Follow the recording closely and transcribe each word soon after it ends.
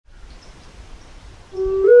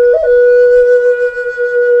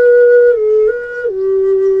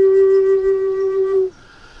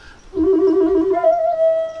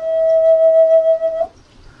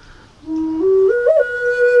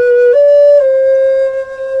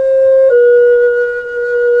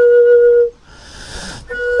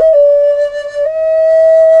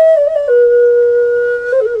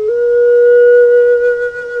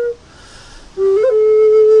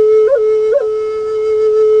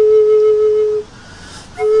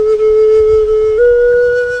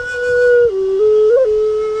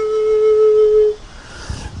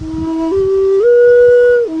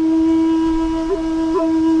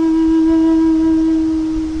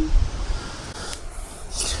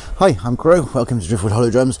Hi, I'm Crow. Welcome to Driftwood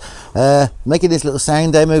Hollow Drums. Making this little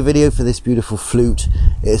sound demo video for this beautiful flute.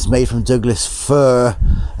 It's made from Douglas fir.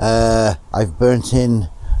 I've burnt in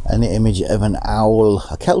an image of an owl,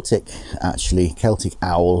 a Celtic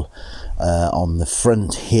owl, on the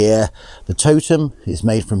front here. The totem is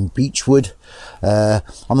made from beechwood.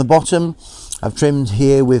 On the bottom, I've trimmed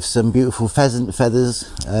here with some beautiful pheasant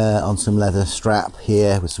feathers on some leather strap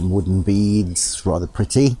here with some wooden beads, rather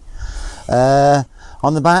pretty.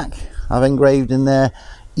 On the back, I've engraved in there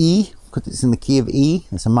E, because it's in the key of E.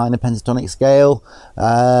 It's a minor pentatonic scale,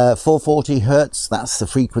 440 Hertz, that's the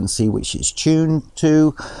frequency which it's tuned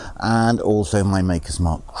to, and also my Maker's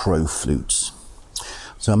Mark Crow flutes.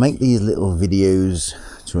 So I make these little videos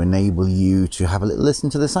to enable you to have a little listen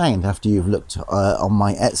to the sound. After you've looked on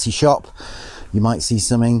my Etsy shop, you might see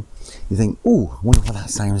something, you think, oh, I wonder what that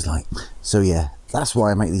sounds like. So yeah, that's why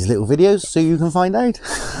I make these little videos, so you can find out.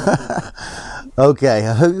 Okay,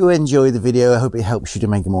 I hope you enjoy the video. I hope it helps you to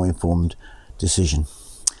make a more informed decision.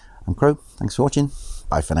 I'm Crow, thanks for watching.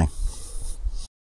 Bye for now.